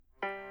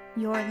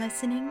You're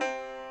listening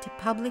to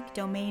Public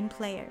Domain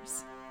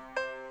Players.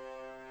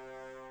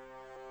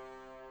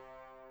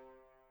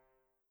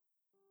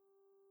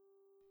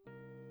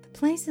 The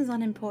place is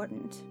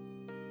unimportant.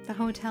 The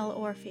Hotel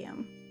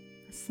Orpheum,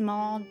 a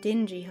small,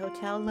 dingy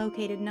hotel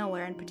located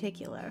nowhere in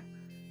particular.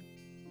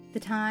 The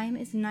time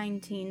is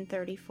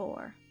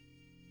 1934.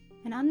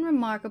 An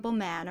unremarkable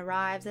man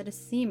arrives at a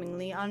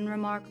seemingly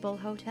unremarkable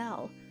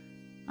hotel,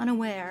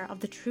 unaware of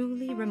the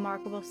truly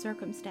remarkable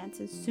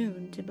circumstances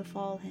soon to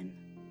befall him.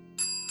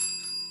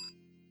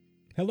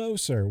 Hello,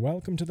 sir.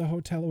 Welcome to the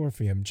Hotel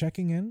Orpheum.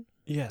 Checking in?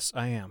 Yes,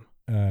 I am.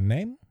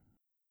 Name?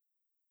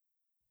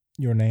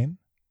 Your name?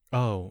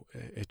 Oh,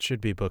 it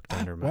should be booked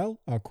under my... Well,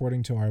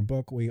 according to our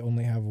book, we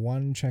only have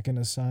one check-in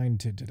assigned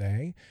to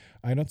today.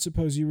 I don't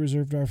suppose you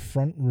reserved our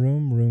front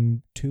room,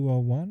 room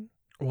 201?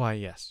 Why,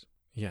 yes.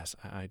 Yes,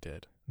 I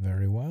did.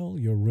 Very well.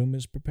 Your room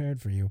is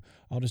prepared for you.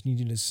 I'll just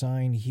need you to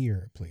sign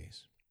here,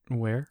 please.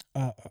 Where?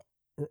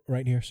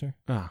 Right here, sir.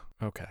 Ah,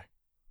 okay.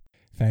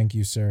 Thank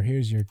you, sir.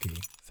 Here's your key.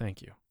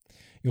 Thank you.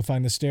 You'll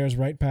find the stairs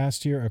right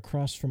past here,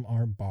 across from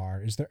our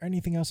bar. Is there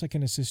anything else I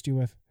can assist you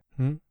with?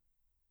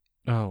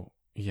 Oh,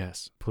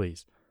 yes,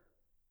 please.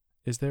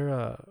 Is there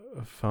a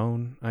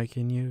phone I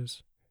can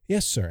use?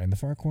 Yes, sir. In the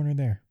far corner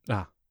there.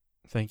 Ah,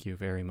 thank you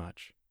very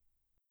much.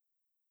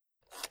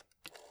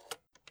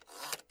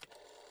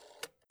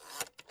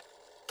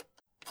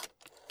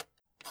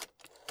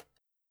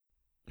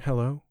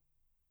 Hello?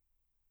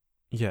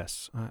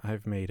 Yes,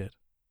 I've made it.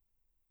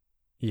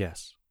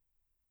 Yes.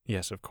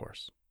 Yes, of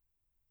course.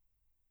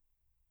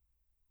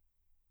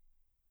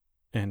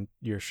 And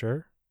you're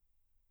sure?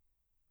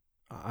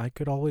 I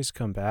could always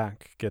come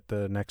back, get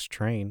the next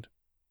train.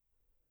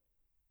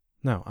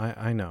 No,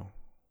 I know.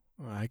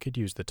 I could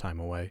use the time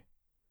away.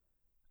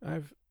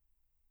 I've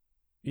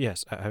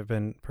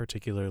been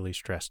particularly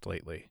stressed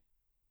lately.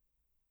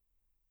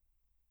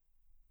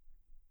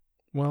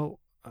 Well,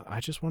 I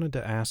just wanted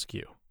to ask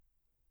you.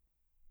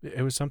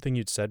 It was something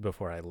you'd said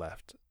before I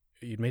left.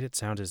 You'd made it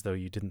sound as though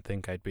you didn't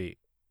think I'd be...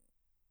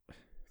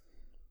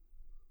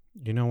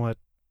 You know what?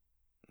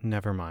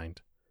 Never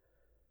mind.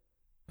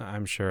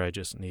 I'm sure I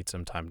just need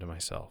some time to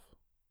myself.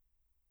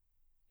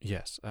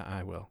 Yes,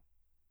 I will.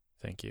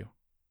 Thank you.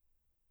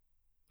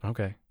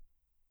 Okay.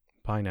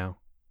 Bye now.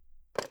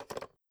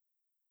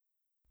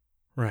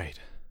 Right.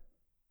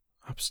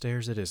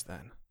 Upstairs it is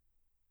then.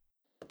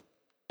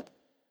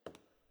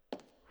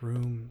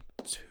 Room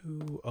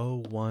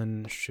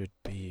 201 should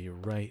be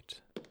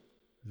right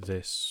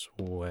this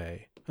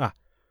way. Ah,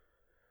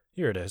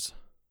 here it is.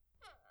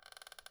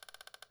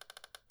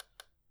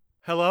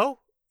 Hello?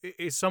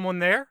 Is someone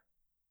there?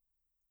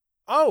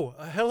 Oh,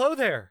 hello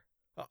there.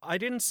 I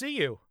didn't see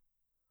you.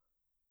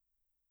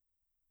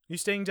 You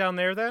staying down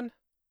there then?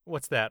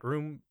 What's that,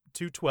 room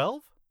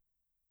 212?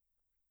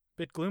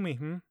 Bit gloomy,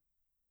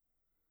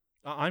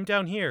 I'm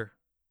down here,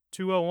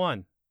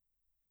 201.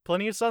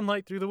 Plenty of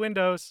sunlight through the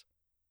windows.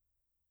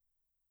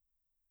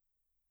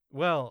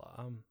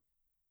 Well,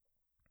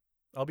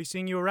 I'll be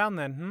seeing you around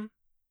then,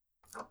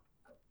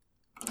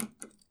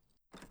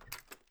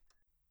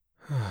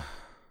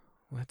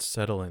 Let's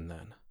settle in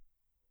then.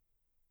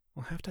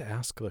 I'll have to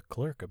ask the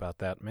clerk about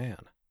that man.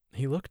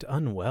 He looked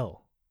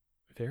unwell,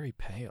 very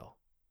pale.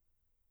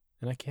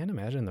 And I can't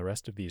imagine the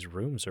rest of these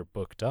rooms are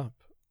booked up,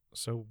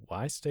 so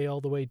why stay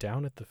all the way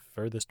down at the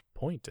furthest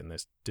point in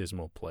this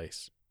dismal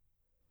place?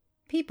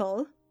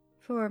 People,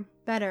 for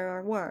better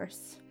or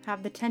worse,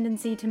 have the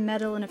tendency to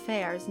meddle in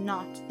affairs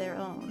not their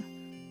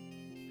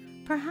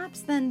own.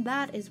 Perhaps then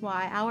that is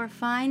why our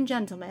fine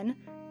gentleman,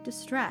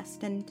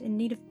 distressed and in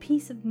need of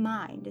peace of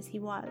mind as he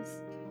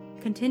was,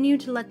 continued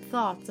to let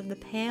thoughts of the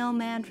pale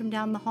man from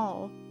down the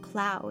hall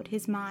cloud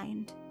his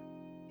mind.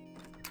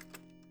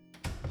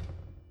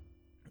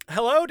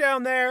 Hello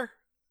down there!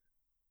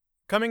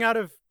 Coming out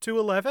of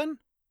 211?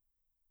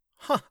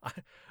 Huh,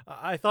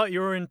 I thought you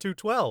were in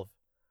 212.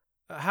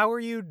 How are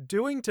you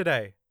doing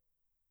today?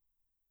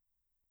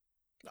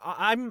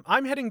 I'm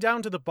heading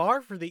down to the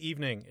bar for the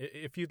evening,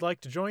 if you'd like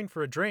to join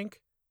for a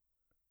drink.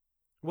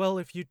 Well,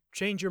 if you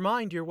change your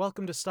mind, you're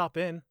welcome to stop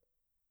in.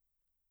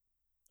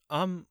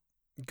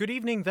 Good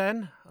evening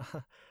then.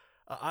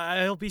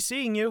 I'll be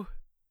seeing you.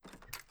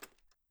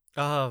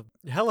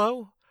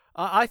 Hello?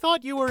 I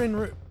thought you were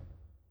in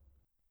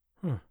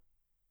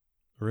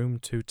Room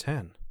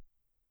 210.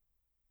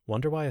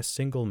 Wonder why a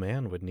single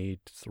man would need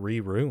 3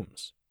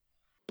 rooms.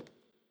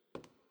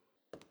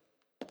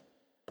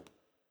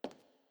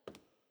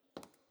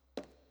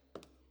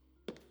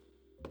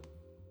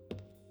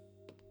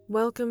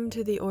 Welcome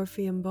to the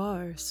Orpheum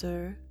Bar,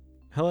 sir.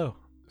 Hello,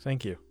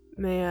 thank you.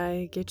 May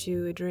I get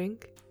you a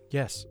drink?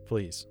 Yes,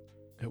 please.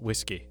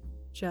 Whiskey.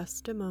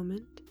 Just a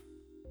moment.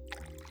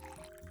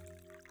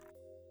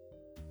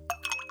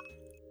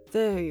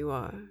 There you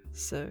are,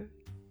 sir.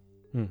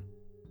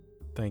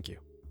 Thank you.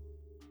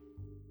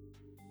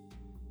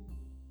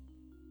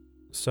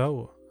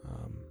 So,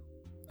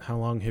 how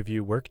long have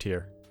you worked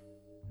here?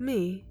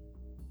 Me?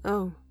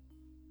 Oh,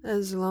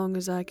 as long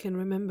as I can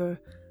remember.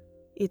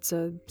 It's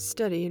a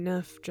steady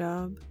enough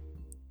job.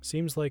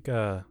 Seems like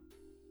a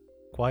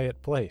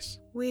quiet place.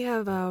 We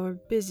have our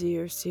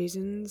busier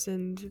seasons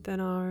and then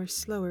our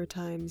slower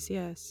times,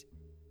 yes.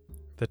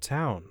 The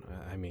town,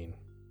 the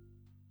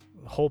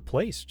whole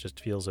place just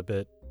feels a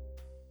bit,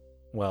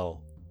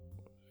 well,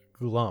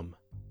 glum.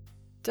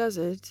 Does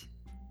it?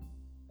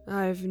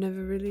 I've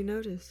never really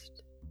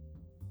noticed.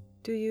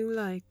 Do you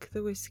like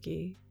the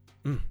whiskey?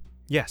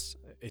 Yes,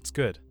 it's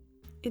good.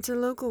 It's a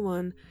local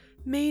one,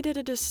 made at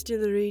a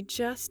distillery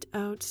just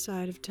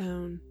outside of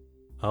town.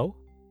 Oh?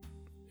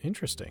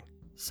 Interesting.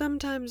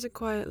 Sometimes a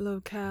quiet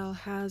locale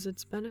has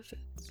its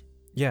benefits.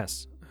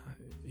 Yes,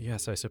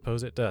 I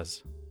suppose it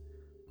does.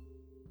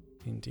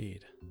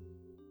 Indeed.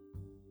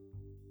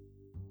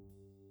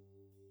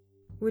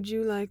 Would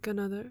you like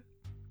another?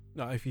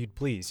 If you'd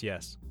please,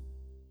 yes.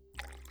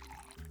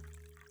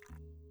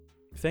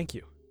 Thank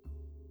you.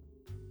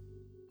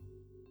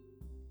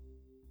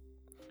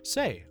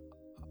 Say,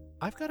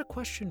 I've got a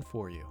question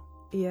for you.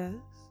 Yes?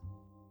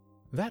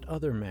 That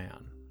other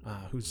man,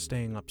 who's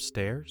staying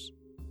upstairs,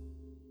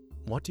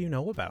 what do you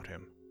know about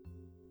him?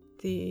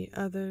 The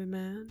other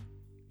man?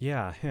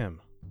 Yeah,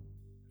 him.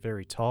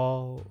 Very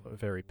tall,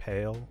 very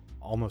pale,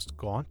 almost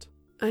gaunt.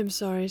 I'm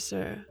sorry,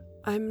 sir.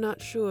 I'm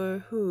not sure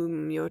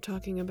whom you're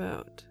talking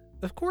about.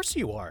 Of course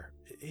you are.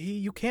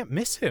 You can't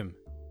miss him.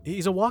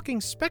 He's a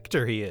walking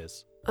specter, he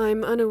is.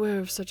 I'm unaware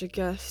of such a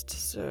guest,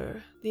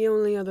 sir. The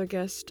only other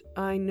guest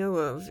I know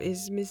of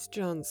is Miss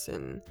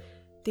Johnson,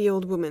 the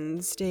old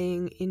woman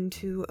staying in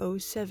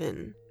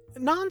 207.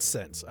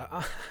 Nonsense.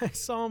 I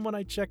saw him when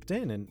I checked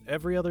in, and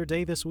every other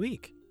day this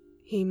week.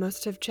 He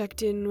must have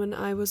checked in when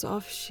I was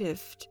off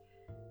shift.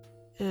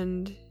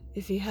 And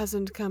if he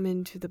hasn't come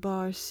into the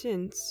bar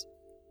since,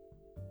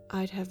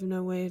 I'd have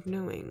no way of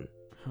knowing.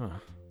 Huh.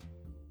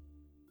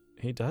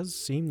 He does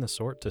seem the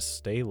sort to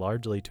stay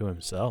largely to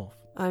himself.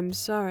 I'm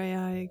sorry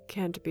I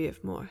can't be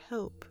of more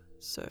help,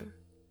 sir.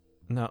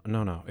 No,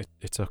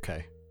 it's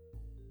okay.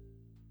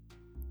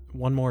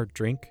 One more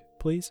drink,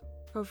 please?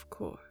 Of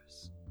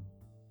course.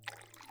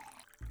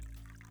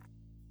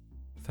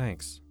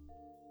 Thanks.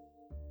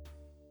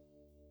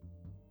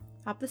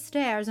 Up the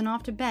stairs and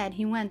off to bed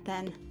he went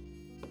then.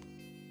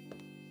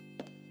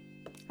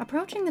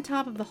 Approaching the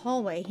top of the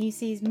hallway, he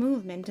sees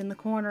movement in the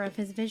corner of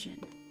his vision.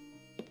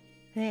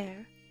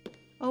 There,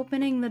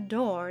 opening the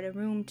door to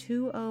room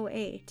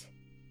 208,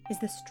 is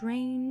the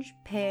strange,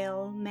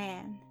 pale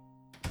man.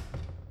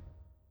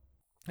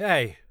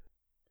 Hey,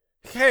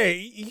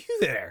 you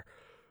there.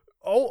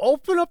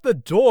 Open up the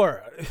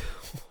door.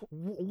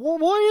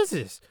 What is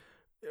this?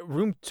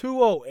 Room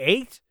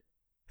 208?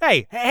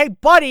 Hey,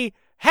 buddy,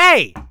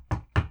 hey!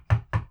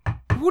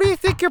 What do you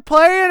think you're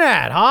playing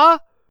at, huh?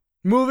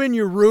 Moving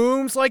your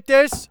rooms like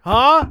this,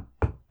 huh?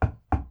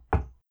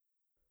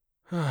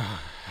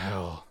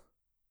 Hell.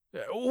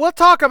 We'll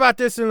talk about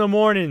this in the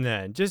morning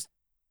then. Just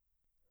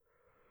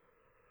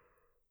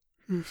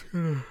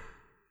gonna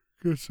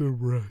get some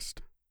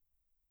rest.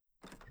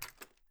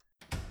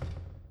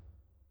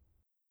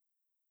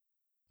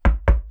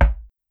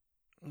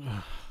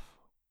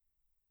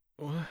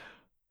 What?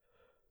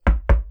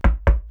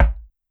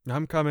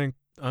 I'm coming.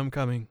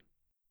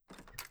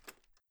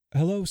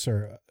 Hello,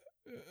 sir.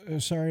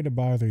 Sorry to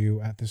bother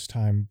you at this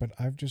time, but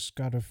I've just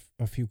got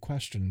a few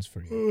questions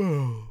for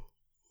you.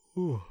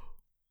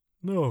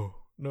 No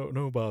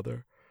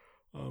bother.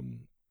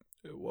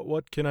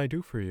 What can I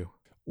do for you?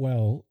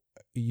 Well,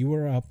 you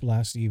were up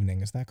last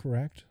evening, is that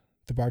correct?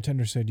 The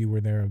bartender said you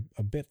were there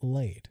a bit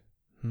late.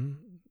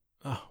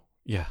 Oh,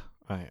 yeah,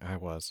 I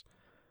was.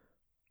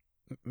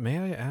 May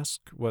I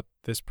ask what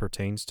this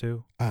pertains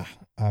to?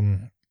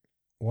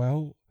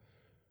 Well,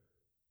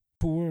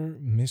 poor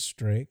Miss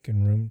Drake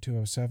in room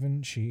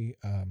 207, she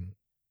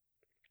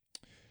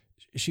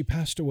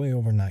passed away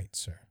overnight,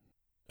 sir.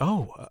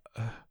 Oh,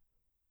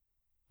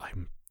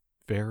 I'm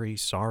very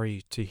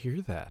sorry to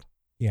hear that.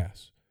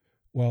 Yes.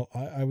 Well,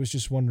 I was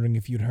just wondering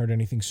if you'd heard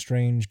anything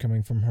strange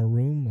coming from her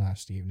room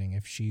last evening,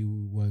 if she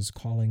was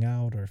calling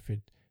out or if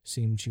it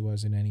seemed she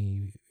was in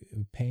any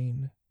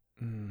pain.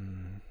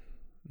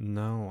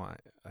 No,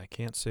 I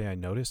can't say I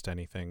noticed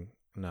anything,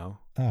 no.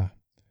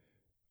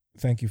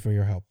 Thank you for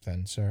your help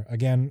then, sir.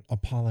 Again,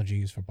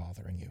 apologies for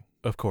bothering you.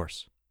 Of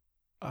course.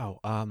 Oh,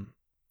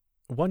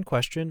 one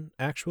question,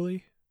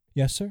 actually.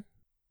 Yes, sir?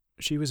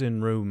 She was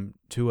in room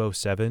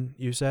 207,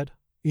 you said?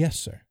 Yes,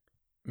 sir.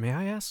 May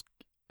I ask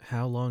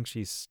how long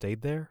she's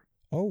stayed there?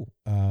 Oh,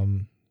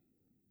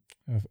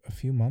 a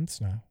few months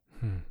now.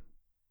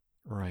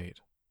 Right.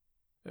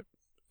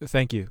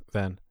 Thank you,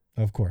 then.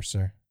 Of course,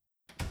 sir.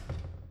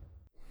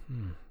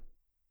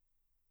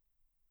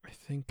 I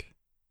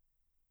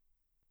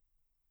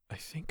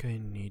think I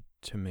need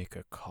to make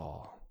a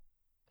call.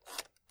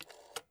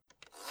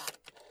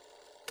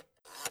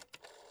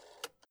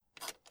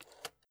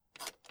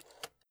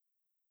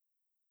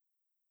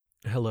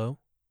 Hello?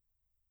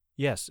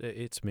 Yes,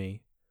 it's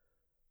me.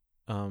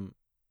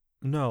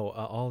 No,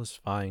 all is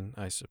fine,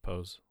 I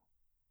suppose.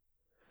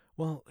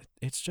 Well,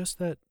 it's just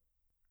that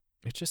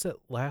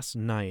last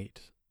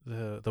night,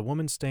 the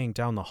woman staying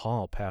down the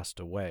hall passed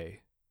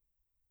away.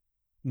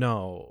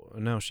 No,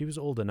 she was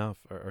old enough,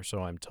 or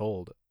so I'm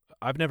told.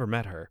 I've never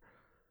met her.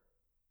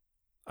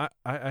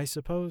 I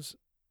suppose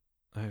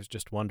I was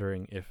just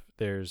wondering if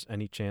there's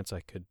any chance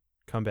I could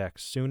come back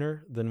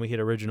sooner than we had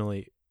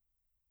originally...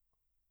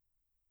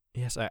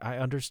 Yes, I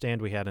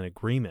understand we had an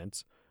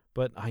agreement,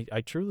 but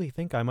I truly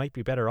think I might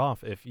be better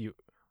off if you...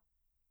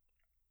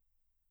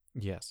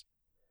 Yes.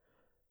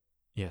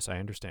 Yes, I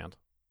understand.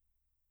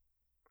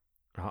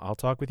 I'll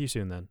talk with you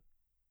soon then.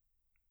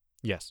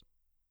 Yes.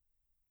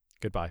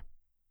 Goodbye.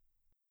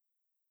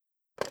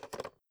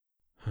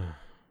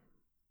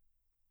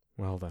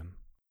 Well then.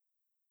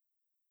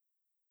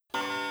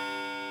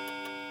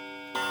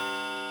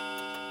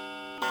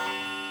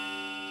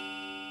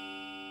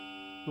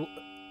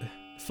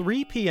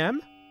 3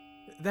 p.m.?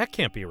 That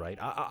can't be right.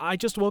 I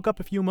just woke up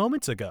a few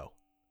moments ago.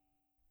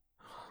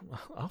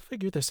 I'll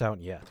figure this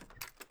out yet.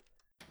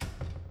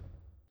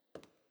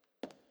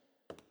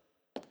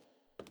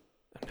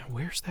 Now,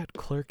 where's that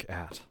clerk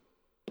at?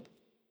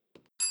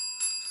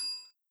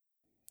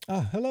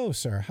 Hello,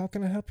 sir. How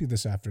can I help you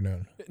this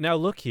afternoon? Now,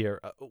 look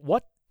here.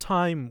 What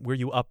time were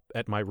you up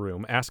at my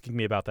room asking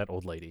me about that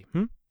old lady?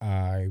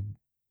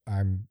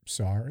 I'm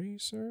sorry,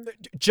 sir?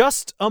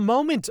 Just a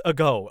moment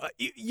ago.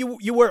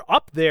 You were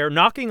up there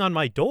knocking on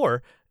my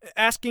door,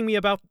 asking me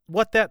about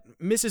what that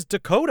Mrs.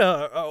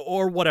 Dakota,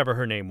 or whatever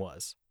her name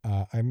was.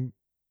 I'm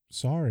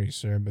sorry,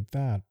 sir,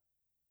 but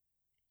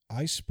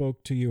I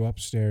spoke to you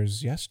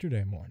upstairs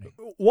yesterday morning.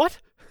 What?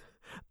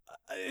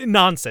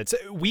 Nonsense.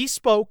 We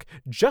spoke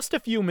just a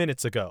few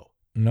minutes ago.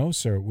 No,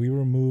 sir. We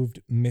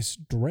removed Miss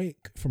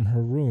Drake from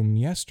her room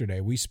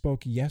yesterday. We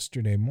spoke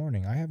yesterday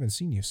morning. I haven't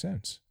seen you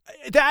since.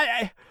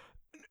 That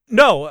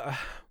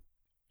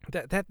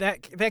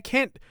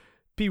can't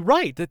be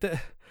right.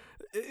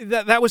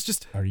 That was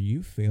just... Are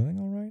you feeling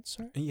all right,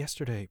 sir?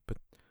 Yesterday,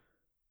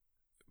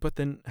 but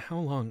then how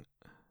long?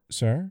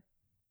 Sir?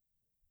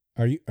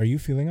 Are you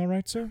feeling all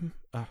right, sir?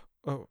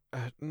 No.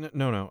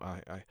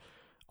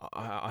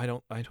 I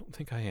don't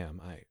think I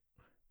am. I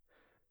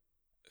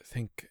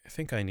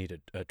think I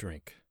need a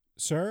drink.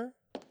 Sir?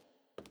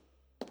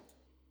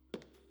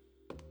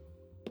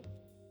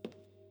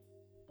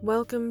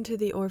 Welcome to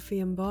the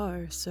Orpheum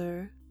Bar,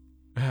 sir.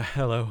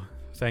 Hello.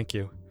 Thank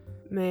you.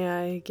 May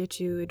I get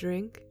you a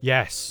drink?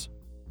 Yes.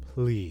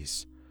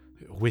 Please.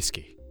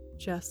 Whiskey.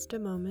 Just a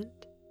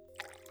moment.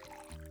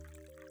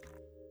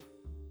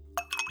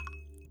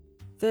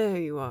 There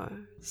you are,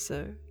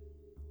 sir.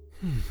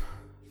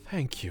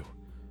 Thank you.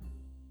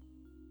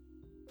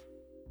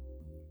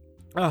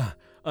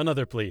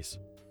 Another, please.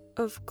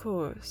 Of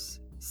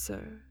course,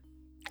 sir.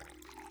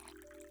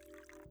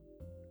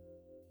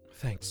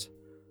 Thanks.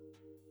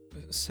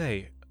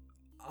 Say,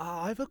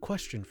 I've a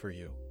question for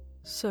you.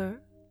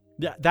 Sir?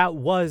 Yeah, that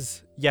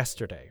was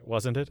yesterday,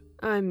 wasn't it?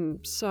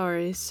 I'm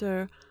sorry,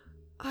 sir.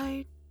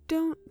 I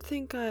don't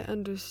think I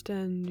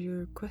understand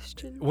your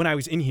question. When I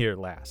was in here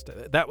last.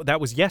 That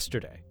was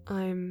yesterday.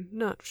 I'm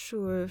not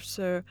sure,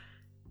 sir.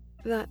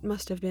 That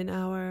must have been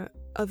our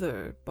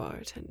other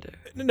bartender.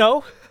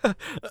 No.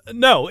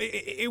 No,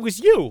 it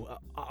was you.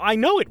 I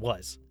know it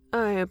was.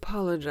 I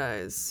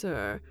apologize,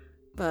 sir,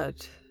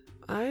 but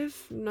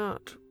I've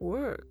not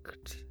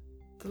worked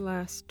the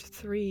last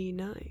 3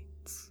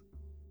 nights.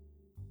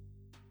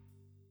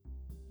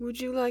 Would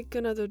you like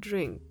another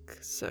drink,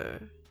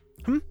 sir?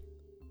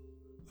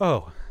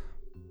 Oh.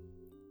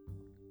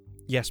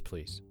 Yes,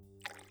 please.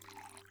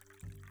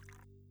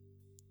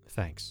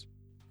 Thanks.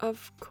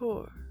 Of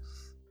course.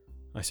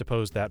 I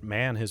suppose that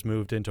man has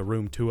moved into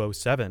room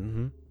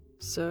 207,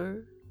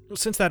 Sir?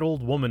 Since that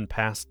old woman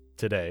passed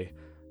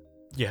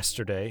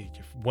yesterday,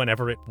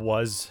 whenever it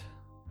was,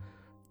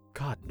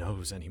 God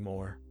knows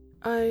anymore.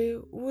 I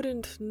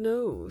wouldn't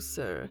know,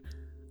 sir.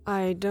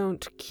 I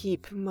don't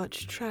keep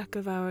much track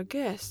of our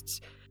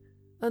guests,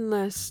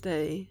 unless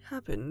they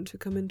happen to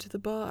come into the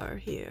bar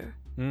here.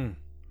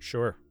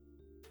 Sure.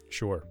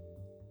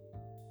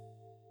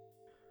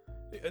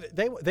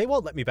 They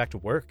won't let me back to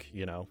work,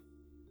 you know.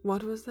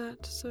 What was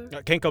that, sir?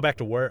 I can't go back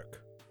to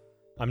work.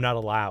 I'm not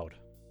allowed.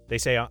 They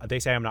say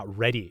I'm not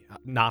ready,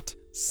 not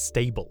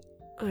stable.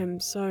 I'm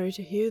sorry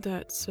to hear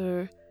that,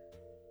 sir.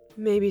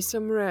 Maybe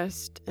some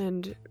rest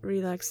and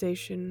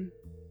relaxation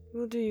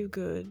will do you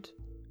good.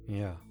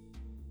 Yeah.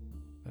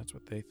 That's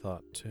what they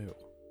thought too.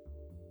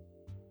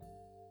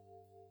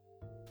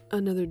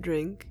 Another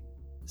drink,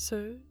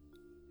 sir?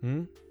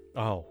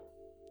 Oh.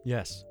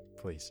 Yes,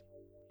 please.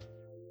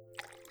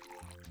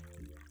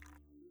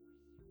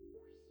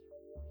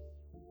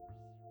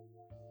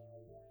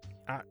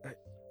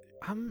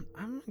 I'm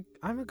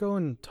gonna go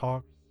and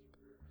talk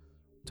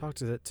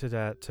to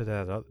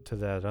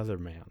that other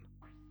man.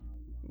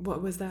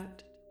 What was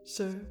that,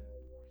 sir?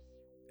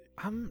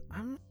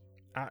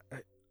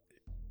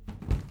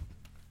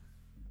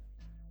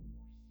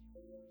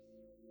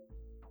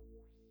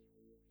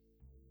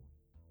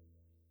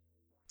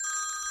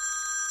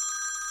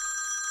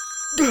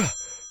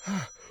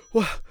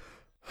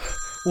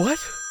 What?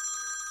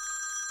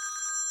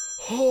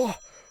 Oh,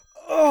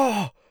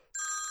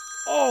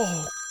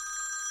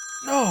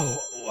 no.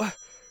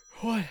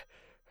 What?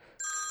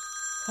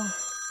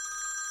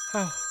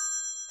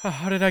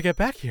 How did I get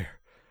back here?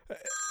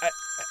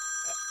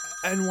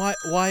 And why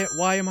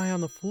am I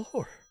on the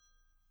floor?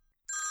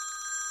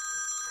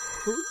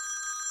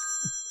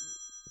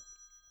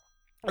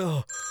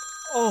 Oh,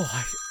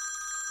 I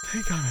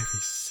think I might be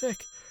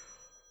sick.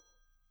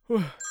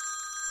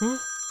 Huh?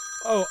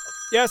 Oh,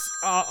 yes,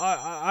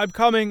 I'm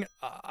coming.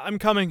 I'm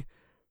coming.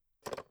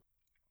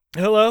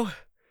 Hello?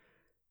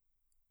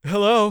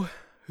 Hello?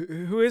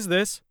 Who is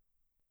this?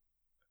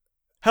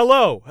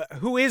 Hello?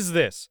 Who is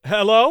this?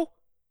 Hello?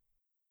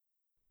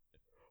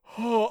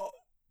 Oh,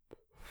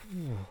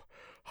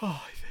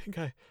 I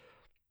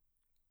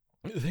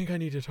think I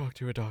need to talk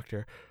to a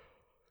doctor.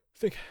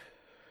 Think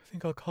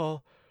I'll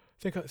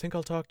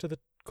talk to the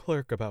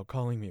clerk about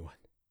calling me one.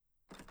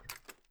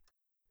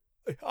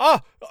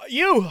 Ah,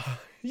 you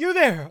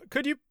there?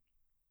 Could you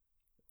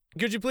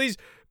please,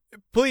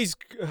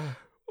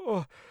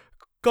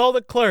 call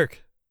the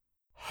clerk?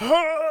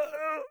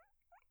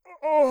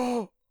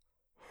 Oh,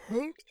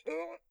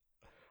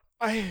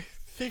 I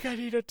think I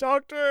need a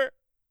doctor.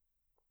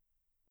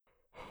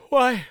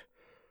 Why?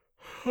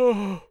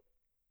 Oh,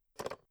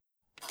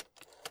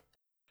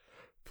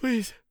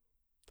 please,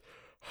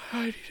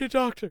 I need a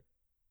doctor.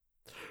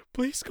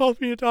 Please call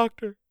me a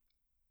doctor.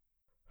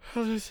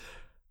 I'll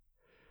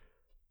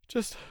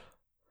just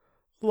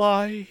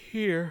lie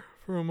here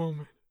for a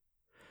moment.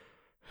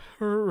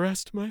 Or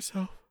rest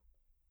myself.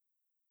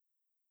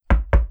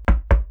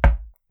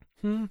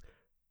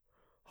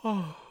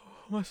 Oh,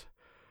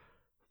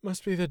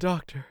 must be the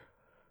doctor.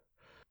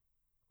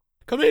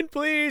 Come in,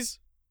 please.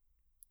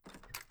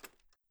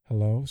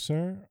 Hello,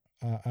 sir.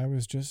 I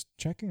was just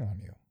checking on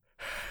you.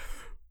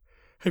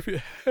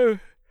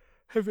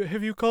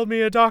 Have you called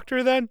me a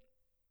doctor then?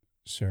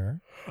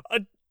 Sir?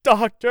 A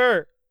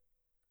doctor!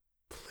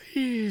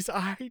 Please,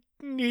 I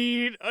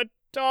need a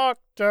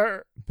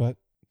doctor. But,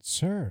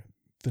 sir,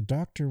 the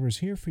doctor was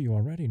here for you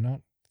already, not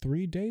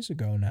 3 days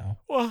ago now.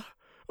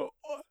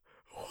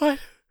 What?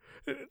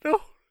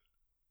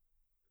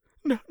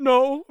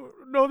 No,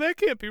 that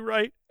can't be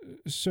right.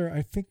 Sir,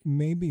 I think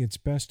maybe it's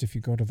best if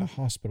you go to the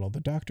hospital. The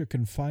doctor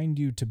can find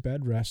you to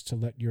bed rest to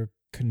let your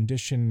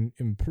condition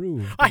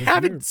improve. I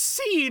haven't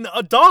seen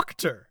a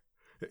doctor.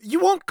 You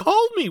won't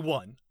call me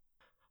one.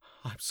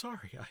 I'm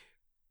sorry.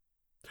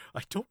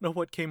 I don't know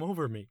what came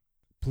over me.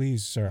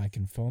 Please, sir, I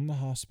can phone the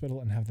hospital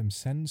and have them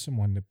send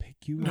someone to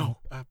pick you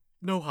up.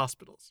 No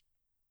hospitals.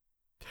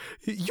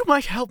 You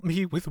might help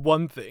me with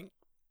one thing.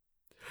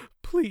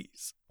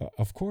 Please.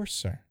 Of course,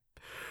 sir.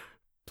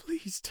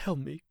 Please tell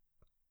me,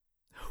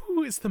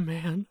 who is the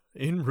man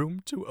in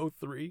room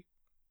 203?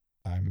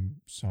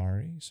 I'm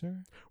sorry,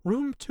 sir?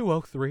 Room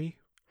 203?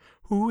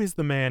 Who is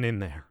the man in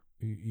there?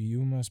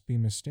 You must be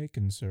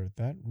mistaken, sir.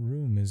 That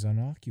room is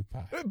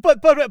unoccupied.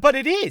 But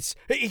it is.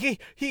 He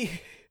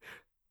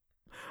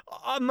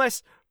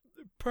unless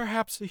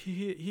perhaps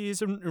he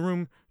is in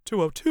room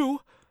 202.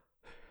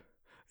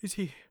 Is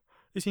he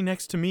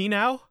next to me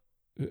now?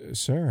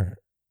 Sir,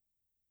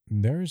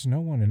 there is no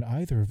one in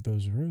either of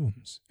those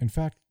rooms. In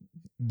fact,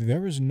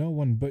 there is no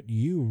one but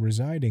you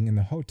residing in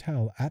the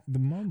hotel at the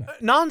moment.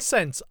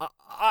 Nonsense.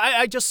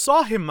 I just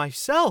saw him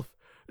myself.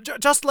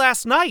 Just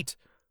last night.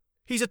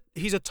 He's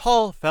a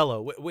tall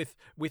fellow with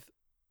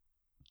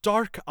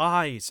dark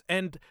eyes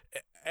and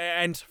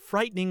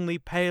frighteningly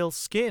pale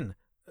skin,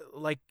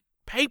 like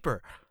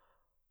paper.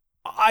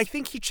 I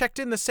think he checked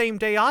in the same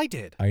day I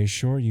did. I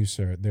assure you,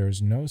 sir, there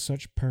is no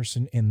such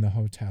person in the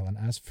hotel. And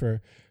as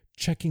for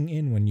checking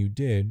in when you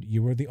did,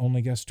 you were the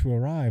only guest to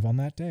arrive on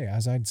that day,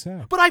 as I'd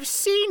said. But I've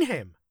seen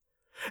him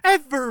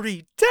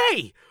every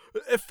day.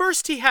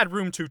 First he had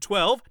room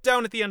 212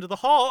 down at the end of the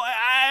hall,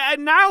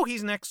 and now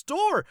he's next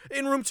door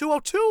in room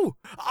 202.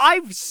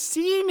 I've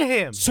seen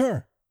him.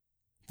 Sir,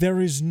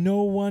 there is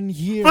no one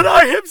here. But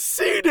I have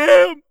seen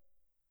him.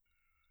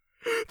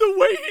 The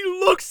way he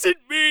looks at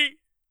me.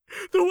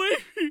 The way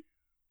he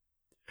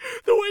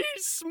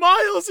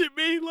smiles at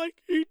me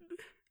like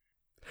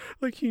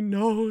he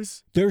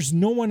knows. There's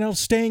no one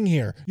else staying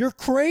here. You're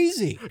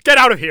crazy. Get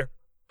out of here.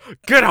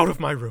 Get out of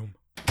my room.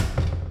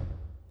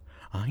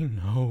 I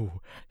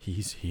know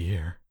he's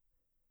here.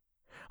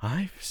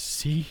 I've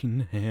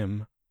seen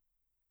him.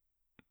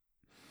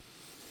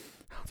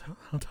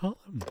 I'll tell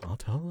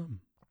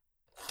him.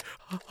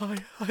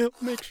 I'll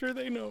make sure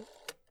they know.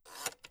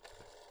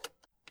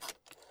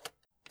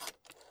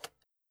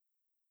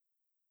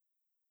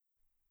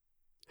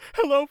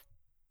 Hello?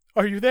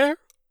 Are you there?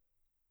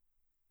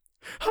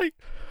 I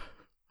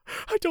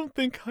don't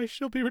think I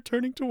shall be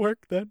returning to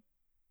work then.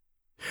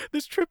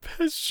 This trip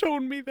has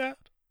shown me that.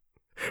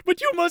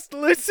 But you must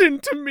listen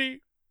to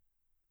me.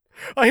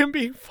 I am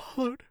being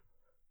followed.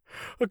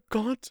 A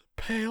gaunt,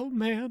 pale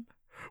man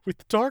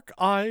with dark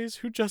eyes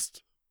who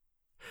just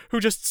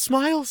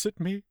smiles at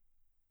me.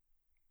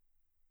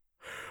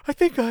 I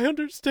think I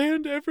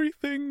understand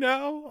everything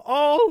now.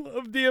 All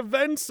of the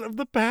events of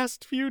the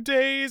past few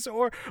days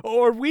or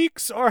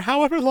weeks or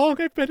however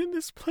long I've been in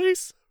this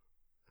place.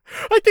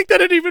 I think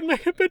that it even may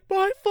have been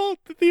my fault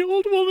that the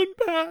old woman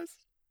passed.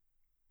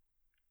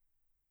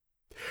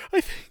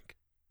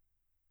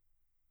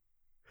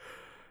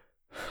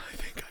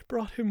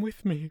 brought him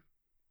with me,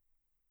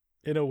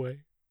 in a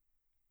way.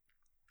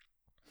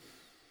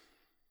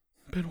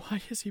 But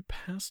why has he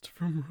passed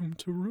from room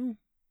to room?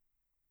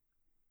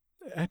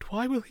 And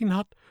why will he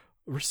not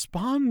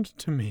respond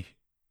to me?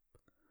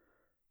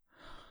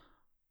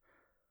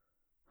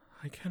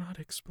 I cannot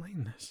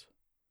explain this.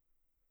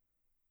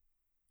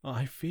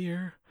 I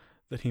fear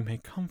that he may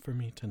come for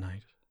me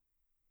tonight.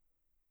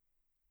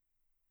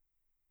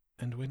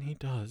 And when he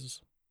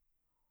does,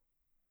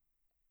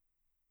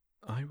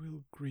 I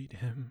will greet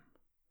him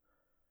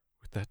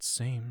with that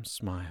same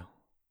smile.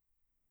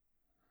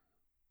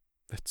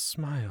 That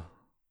smile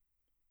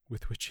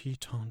with which he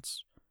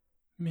taunts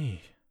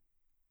me.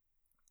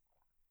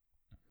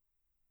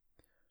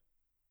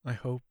 I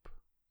hope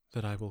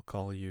that I will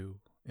call you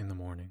in the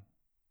morning.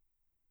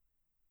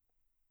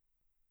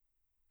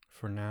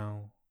 For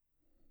now,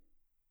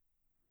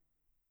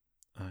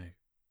 I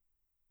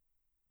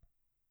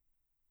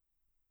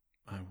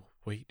will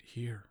wait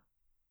here.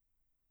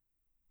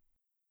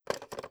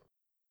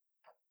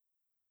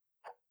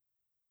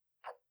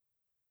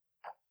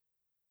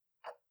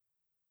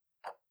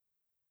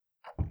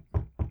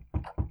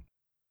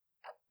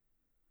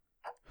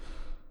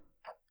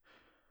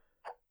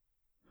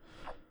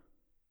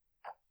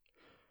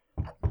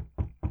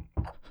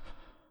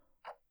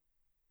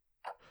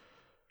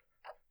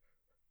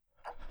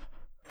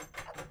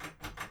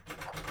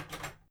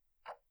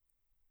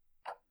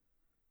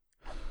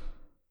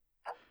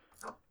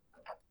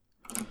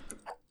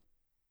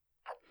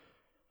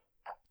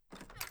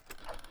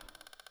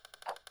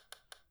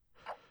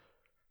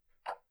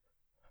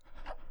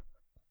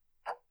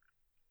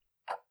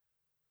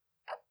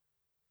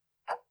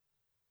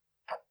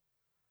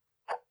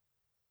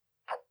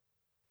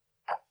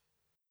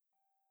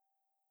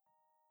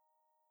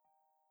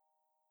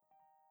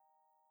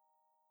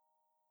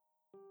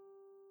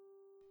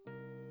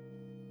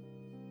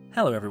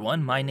 Hello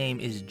everyone, my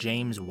name is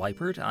James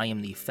Weipert. I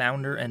am the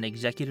founder and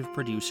executive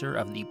producer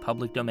of the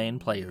Public Domain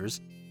Players.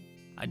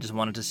 I just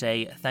wanted to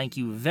say thank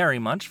you very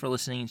much for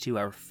listening to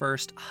our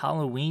first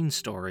Halloween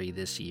story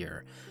this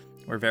year.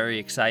 We're very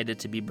excited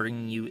to be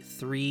bringing you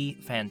 3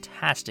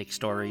 fantastic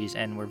stories,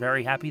 and we're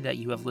very happy that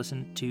you have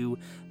listened to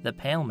The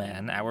Pale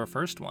Man, our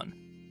first one.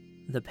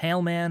 The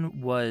Pale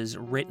Man was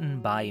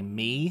written by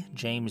me,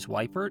 James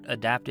Weipert,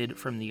 adapted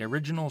from the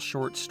original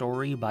short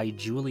story by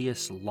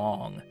Julius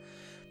Long.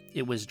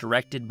 It was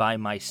directed by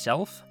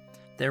myself.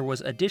 There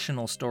was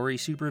additional story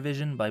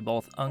supervision by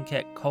both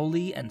Unket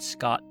Coley and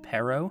Scott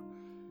Perrow.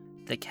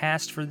 The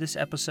cast for this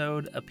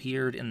episode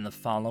appeared in the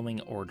following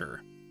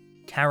order: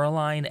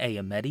 Caroline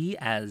Ayamedi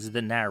as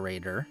the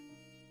narrator,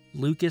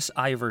 Lucas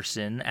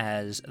Iverson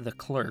as the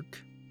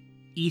clerk,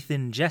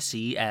 Ethan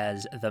Jesse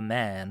as the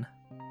man,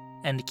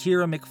 and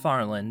Kira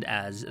McFarland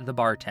as the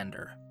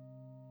bartender.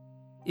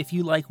 If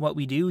you like what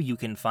we do, you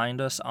can find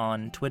us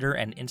on Twitter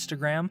and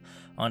Instagram.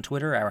 On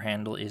Twitter, our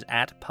handle is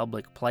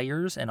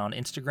 @PublicPlayers, and on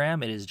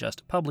Instagram, it is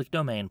just Public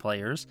Domain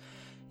Players.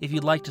 If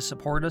you'd like to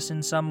support us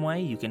in some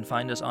way, you can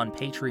find us on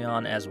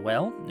Patreon as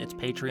well. It's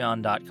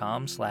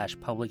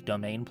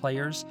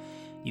patreon.com/publicdomainplayers.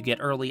 You get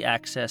early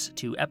access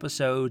to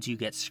episodes, you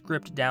get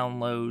script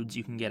downloads,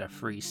 you can get a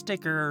free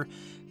sticker,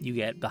 you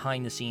get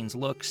behind-the-scenes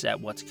looks at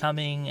what's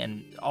coming,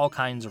 and all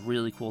kinds of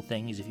really cool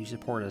things if you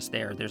support us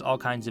there. There's all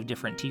kinds of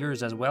different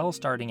tiers as well,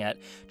 starting at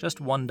just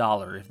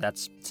 $1. If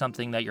that's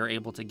something that you're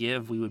able to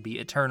give, we would be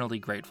eternally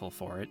grateful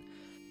for it.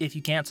 If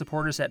you can't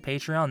support us at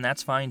Patreon,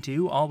 that's fine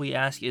too. All we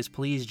ask is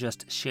please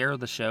just share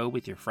the show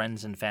with your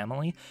friends and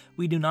family.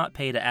 We do not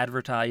pay to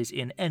advertise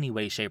in any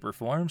way, shape, or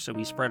form, so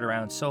we spread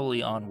around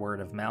solely on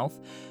word of mouth.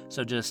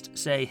 So just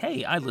say,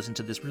 hey, I listened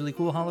to this really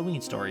cool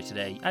Halloween story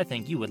today. I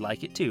think you would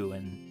like it too,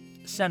 and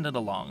send it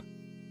along.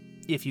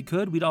 If you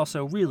could, we'd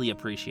also really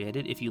appreciate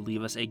it if you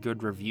leave us a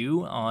good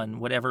review on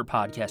whatever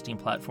podcasting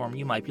platform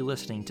you might be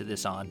listening to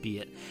this on, be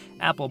it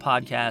Apple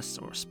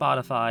Podcasts or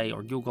Spotify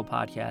or Google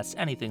Podcasts,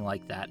 anything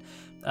like that.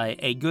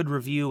 A good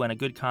review and a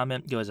good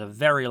comment goes a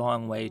very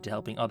long way to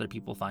helping other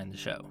people find the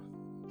show.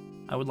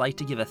 I would like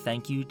to give a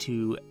thank you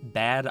to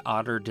Bad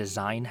Otter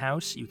Design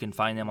House. You can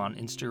find them on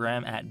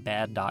Instagram at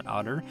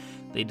bad.otter.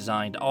 They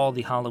designed all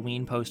the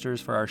Halloween posters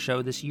for our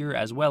show this year,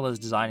 as well as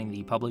designing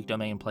the Public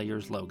Domain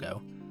Players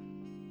logo.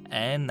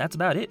 And that's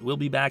about it. We'll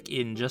be back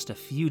in just a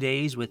few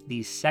days with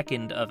the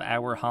second of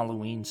our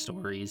Halloween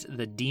stories,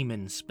 The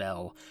Demon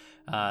Spell.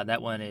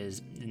 That one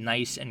is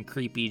nice and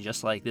creepy,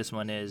 just like this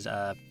one is.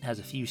 Has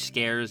a few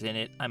scares in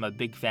it. I'm a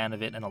big fan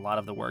of it and a lot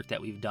of the work that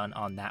we've done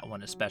on that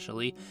one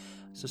especially.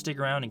 So stick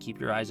around and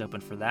keep your eyes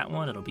open for that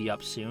one. It'll be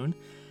up soon.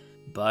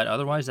 But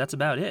otherwise, that's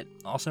about it.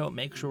 Also,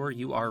 make sure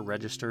you are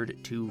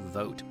registered to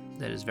vote.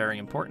 That is very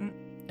important.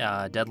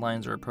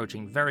 Deadlines are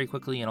approaching very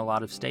quickly in a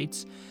lot of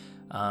states.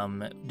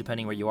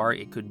 Depending where you are,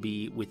 it could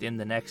be within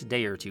the next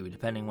day or two,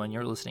 depending when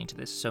you're listening to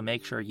this. So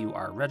make sure you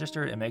are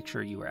registered and make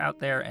sure you are out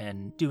there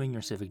and doing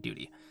your civic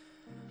duty.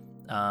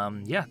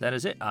 That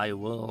is it. I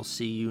will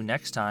see you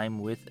next time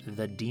with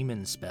The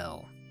Demon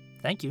Spell.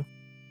 Thank you.